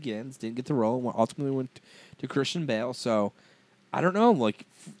Batman Begins. Didn't get the role. Ultimately went to Christian Bale. So I don't know. Like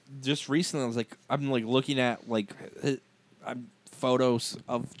just recently, I'm looking at photos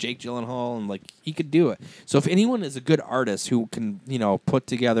of Jake Gyllenhaal and like he could do it. So if anyone is a good artist who can put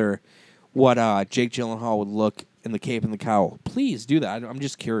together what Jake Gyllenhaal would look in the Cape and the Cowl, please do that. I'm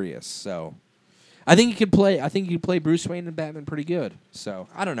just curious. So I think he could play Bruce Wayne and Batman pretty good. So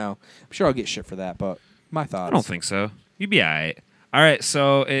I don't know. I'm sure I'll get shit for that, but my thoughts. I don't think so. You'd be alright. All right,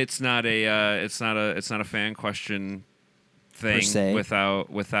 so it's not a fan question Per se. thing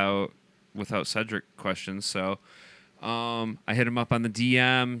without Cedric questions. So I hit him up on the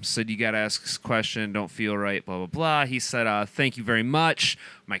DM, said you got to ask this question, don't feel right, blah, blah, blah. He said, thank you very much.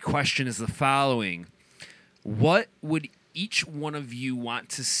 My question is the following. What would each one of you want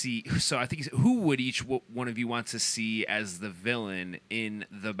to see? So I think he said, who would each one of you want to see as the villain in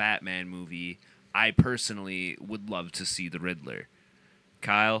the Batman movie? I personally would love to see the Riddler.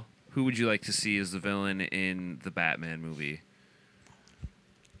 Kyle, who would you like to see as the villain in the Batman movie?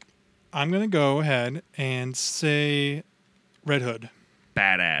 I'm going to go ahead and say Red Hood.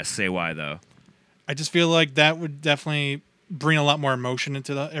 Badass. Say why though? I just feel like that would definitely bring a lot more emotion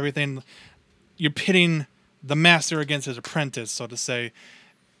into everything. You're pitting the master against his apprentice, so to say.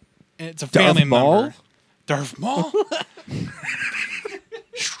 It's a family Maul? member. Darth Maul?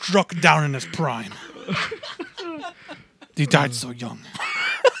 Struck down in his prime. He died so young.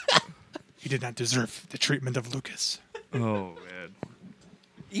 He did not deserve the treatment of Lucas. Oh man.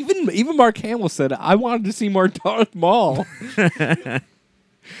 Even Mark Hamill said, I wanted to see more Darth Maul.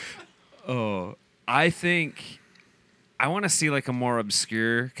 Oh, I think I want to see like a more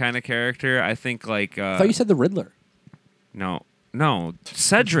obscure kind of character. I think like I thought you said the Riddler. no.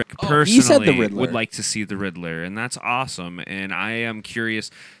 Cedric Oh, personally he said the Riddler. would like to see the Riddler, and that's awesome. And I am curious.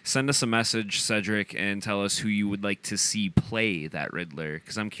 Send us a message, Cedric, and tell us who you would like to see play that Riddler,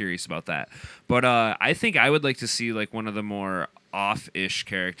 because I'm curious about that. But I think I would like to see like one of the more off-ish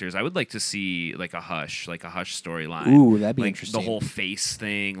characters. I would like to see like a Hush storyline. Ooh, that'd be like interesting. The whole face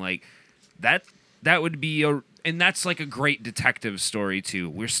thing, like that would be and that's like a great detective story too.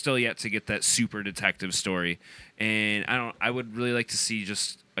 We're still yet to get that super detective story, and I would really like to see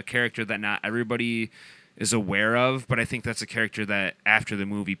just a character that not everybody is aware of, but I think that's a character that after the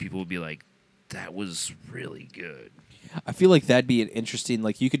movie people will be like, that was really good. I feel like that'd be an interesting.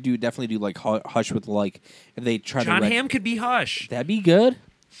 Like you could definitely do like Hush with like if they try John to. Hamm could be Hush. That'd be good.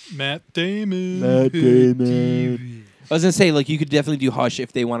 Matt Damon. I was gonna say like you could definitely do Hush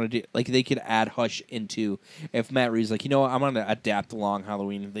if they wanted to. Like they could add Hush into if Matt Reeves like what, I'm gonna adapt Long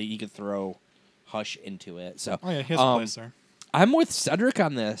Halloween. You could throw Hush into it. So Oh, yeah, he has a place there. I'm with Cedric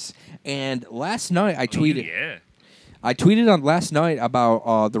on this. And last night I tweeted. Yeah. I tweeted on last night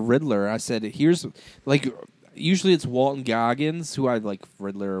about the Riddler. I said, "Here's like usually it's Walton Goggins who I like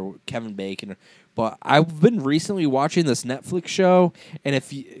Riddler, or Kevin Bacon, but I've been recently watching this Netflix show, and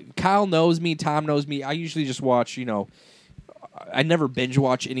if Kyle knows me, Tom knows me, I usually just watch. I never binge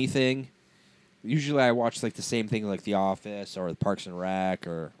watch anything. Usually I watch like the same thing like The Office or Parks and Rec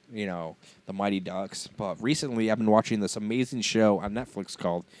or The Mighty Ducks. But recently I've been watching this amazing show on Netflix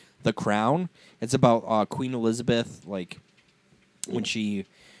called The Crown. It's about Queen Elizabeth, like when she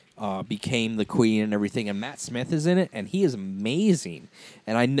became the queen and everything. And Matt Smith is in it, and he is amazing.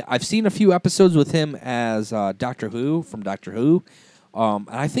 And I've seen a few episodes with him as Doctor Who from Doctor Who, and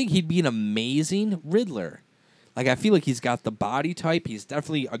I think he'd be an amazing Riddler. Like I feel like he's got the body type. He's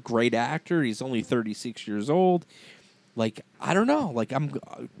definitely a great actor. He's only 36 years old. Like I don't know. Like I'm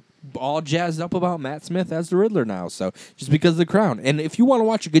all jazzed up about Matt Smith as the Riddler now. So just because of The Crown. And if you want to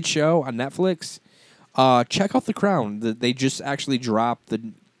watch a good show on Netflix, check out The Crown. They just actually dropped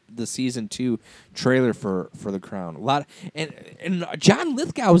the season 2 trailer for The Crown. A lot and John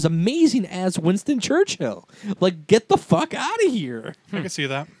Lithgow is amazing as Winston Churchill. Like get the fuck out of here. I can see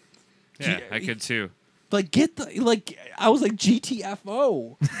that. Yeah, I could too. Like I was like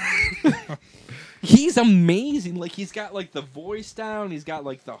GTFO. He's amazing. Like he's got like the voice down. He's got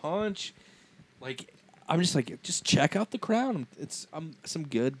like the hunch. Like I'm just like just check out The Crown. It's some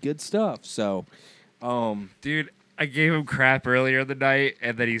good stuff. So, Dude, I gave him crap earlier in the night,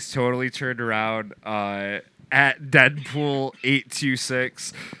 and then he's totally turned around at Deadpool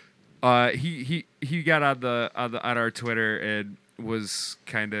 826. He got on our Twitter and was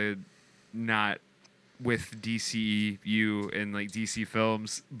kind of not with DCU and like DC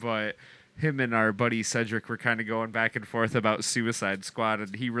films, but him and our buddy Cedric were kind of going back and forth about Suicide Squad,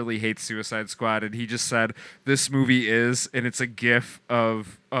 and he really hates Suicide Squad, and he just said this movie is, and it's a gif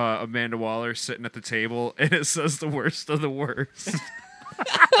of Amanda Waller sitting at the table, and it says the worst of the worst.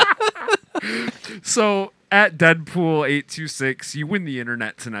 So at Deadpool 826, you win the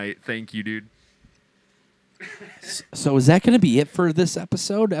internet tonight. Thank you, dude. so is that going to be it for this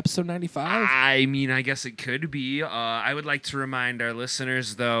episode 95? I mean, I guess it could be. I would like to remind our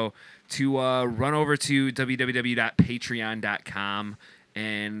listeners, though, to run over to www.patreon.com,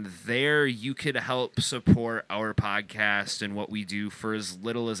 and there you could help support our podcast and what we do for as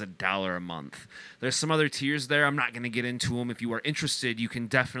little as $1 a month. There's some other tiers there. I'm not going to get into them. If you are interested, you can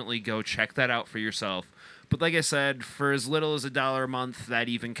definitely go check that out for yourself. But like I said, for as little as $1 a month, that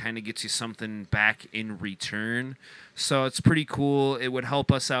even kind of gets you something back in return. So it's pretty cool. It would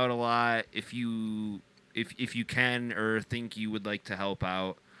help us out a lot if you can or think you would like to help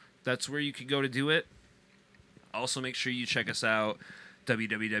out. That's where you could go to do it. Also, make sure you check us out,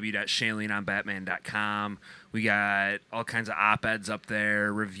 www.shaleneonbatman.com. We got all kinds of op-eds up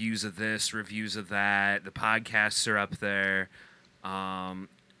there, reviews of this, reviews of that. The podcasts are up there.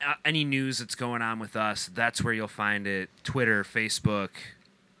 Any news that's going on with us, that's where you'll find it. Twitter, Facebook,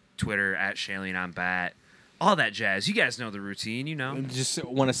 Twitter at Shalene on Bat. all that jazz. You guys know the routine, you know. Just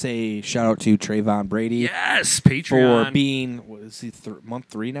want to say shout out to Trayvon Brady Yes, for Patreon. being, what is he, month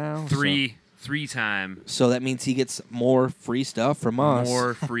 3 now? Three time. So that means he gets more free stuff from us.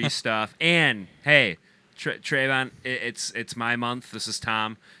 More free stuff. And hey, Trayvon, it's my month. This is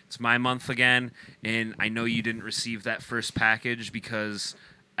Tom. It's my month again, and I know you didn't receive that first package because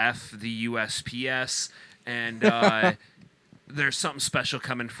F the USPS, and there's something special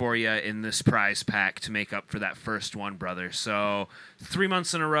coming for you in this prize pack to make up for that first one, brother. So 3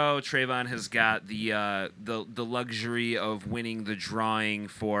 months in a row, Trayvon has got the luxury of winning the drawing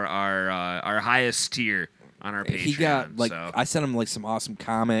for our highest tier on our Patreon. He got so. I sent him like some awesome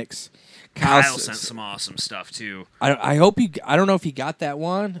comics. Kyle sent some awesome stuff too. I hope you. I don't know if you got that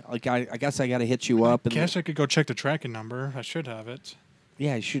one. Like I guess I got to hit you up. I guess I could go check the tracking number. I should have it.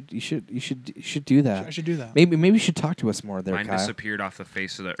 Yeah, you should do that. I should do that. Maybe you should talk to us more there, Mine Kyle. disappeared off the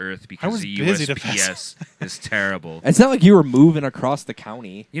face of the earth I because was the busy to USPS is terrible. It's not like you were moving across the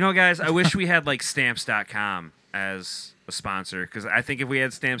county. You know, guys, I wish we had like Stamps.com as a sponsor because I think if we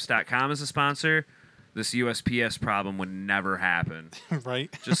had Stamps.com as a sponsor, this USPS problem would never happen. Right?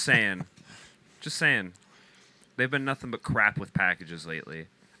 Just saying. Just saying. They've been nothing but crap with packages lately.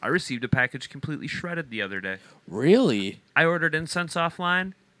 I received a package completely shredded the other day. Really? I ordered incense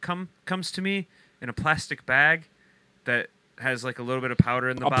offline. Comes to me in a plastic bag that has like a little bit of powder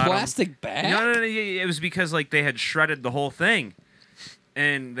in the bottom. Plastic bag? No. It was because like they had shredded the whole thing,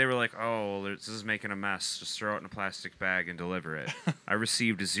 and they were like, "Oh, this is making a mess. Just throw it in a plastic bag and deliver it." I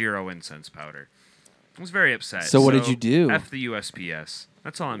received 0 incense powder. I was very upset. So what did you do? F the USPS.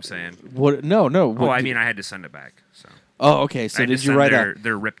 That's all I'm saying. What? No. Oh, I mean, I had to send it back. So. Oh, okay. So I had to did you send write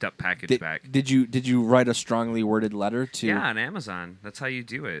their ripped up package back? Did you write a strongly worded letter to? Yeah, on Amazon. That's how you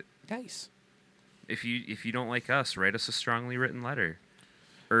do it. Nice. If you don't like us, write us a strongly written letter,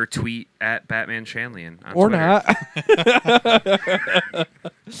 or tweet at Batman Shanlian on Or Twitter.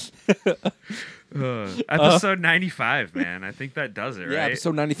 not. Episode 95, man. I think that does it, right? Yeah,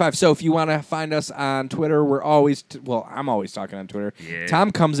 episode 95. So if you want to find us on Twitter, we're always I'm always talking on Twitter. Yeah. Tom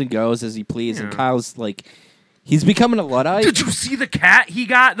comes and goes as he please, and Yeah. Kyle's like, he's becoming a Luddite. Did you see the cat he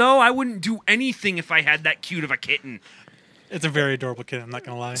got though? I wouldn't do anything if I had that cute of a kitten. It's a very adorable kid. I'm not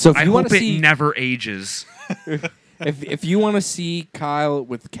gonna lie. So if I you want hope to see, it never ages. if you want to see Kyle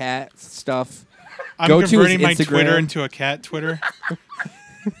with cat stuff, I'm go to his converting my Instagram. Twitter into a cat Twitter.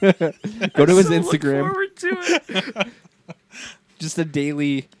 go to his So Instagram. Look forward to it. Just a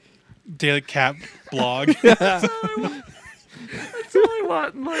daily. Daily cat blog. That's all I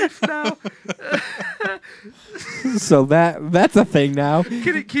want in life now. So that's a thing now.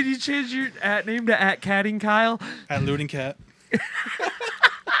 Can you change your name to @CattingKyle? At Looting Cat.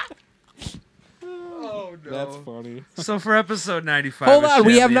 Oh no. That's funny. So for episode 95, Hold of on,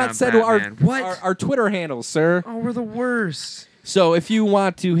 we have Shanley not on said Batman. our Twitter handles, sir. Oh, we're the worst. So if you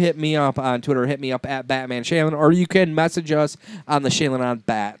want to hit me up on Twitter, hit me up at Batman Shanlin, or you can message us on the Shanlin on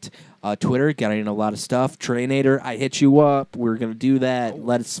Bat Twitter. Getting a lot of stuff. Traynator, I hit you up. We're gonna do that.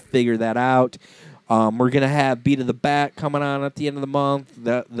 Let's figure that out. We're gonna have Beat of the Bat coming on at the end of the month.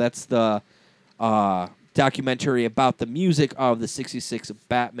 That's the documentary about the music of the '66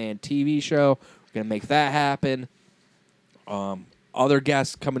 Batman TV show. We're gonna make that happen. Other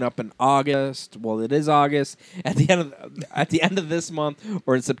guests coming up in August. Well, it is August at the end of this month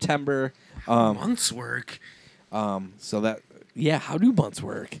or in September. Months work. So that how do months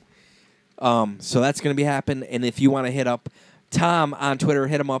work? So that's gonna be happening. And if you want to hit up Tom on Twitter,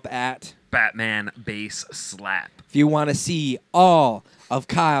 hit him up at Batman Base Slap. If you want to see all of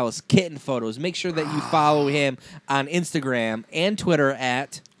Kyle's kitten photos, make sure that you follow him on Instagram and Twitter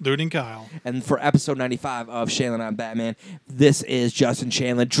at. Looting Kyle. And for episode 95 of Shanlin on Batman, this is Justin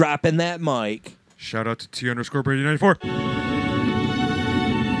Shanlin dropping that mic. Shout out to T_Brady94.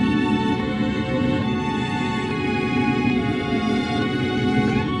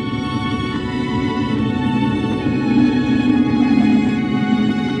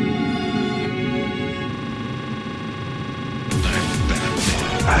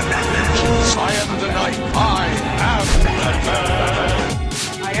 I am the night. I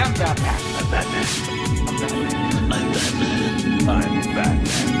am Batman. I am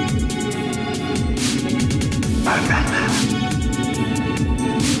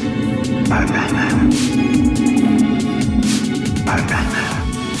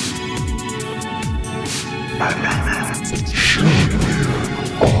Batman. Shoot.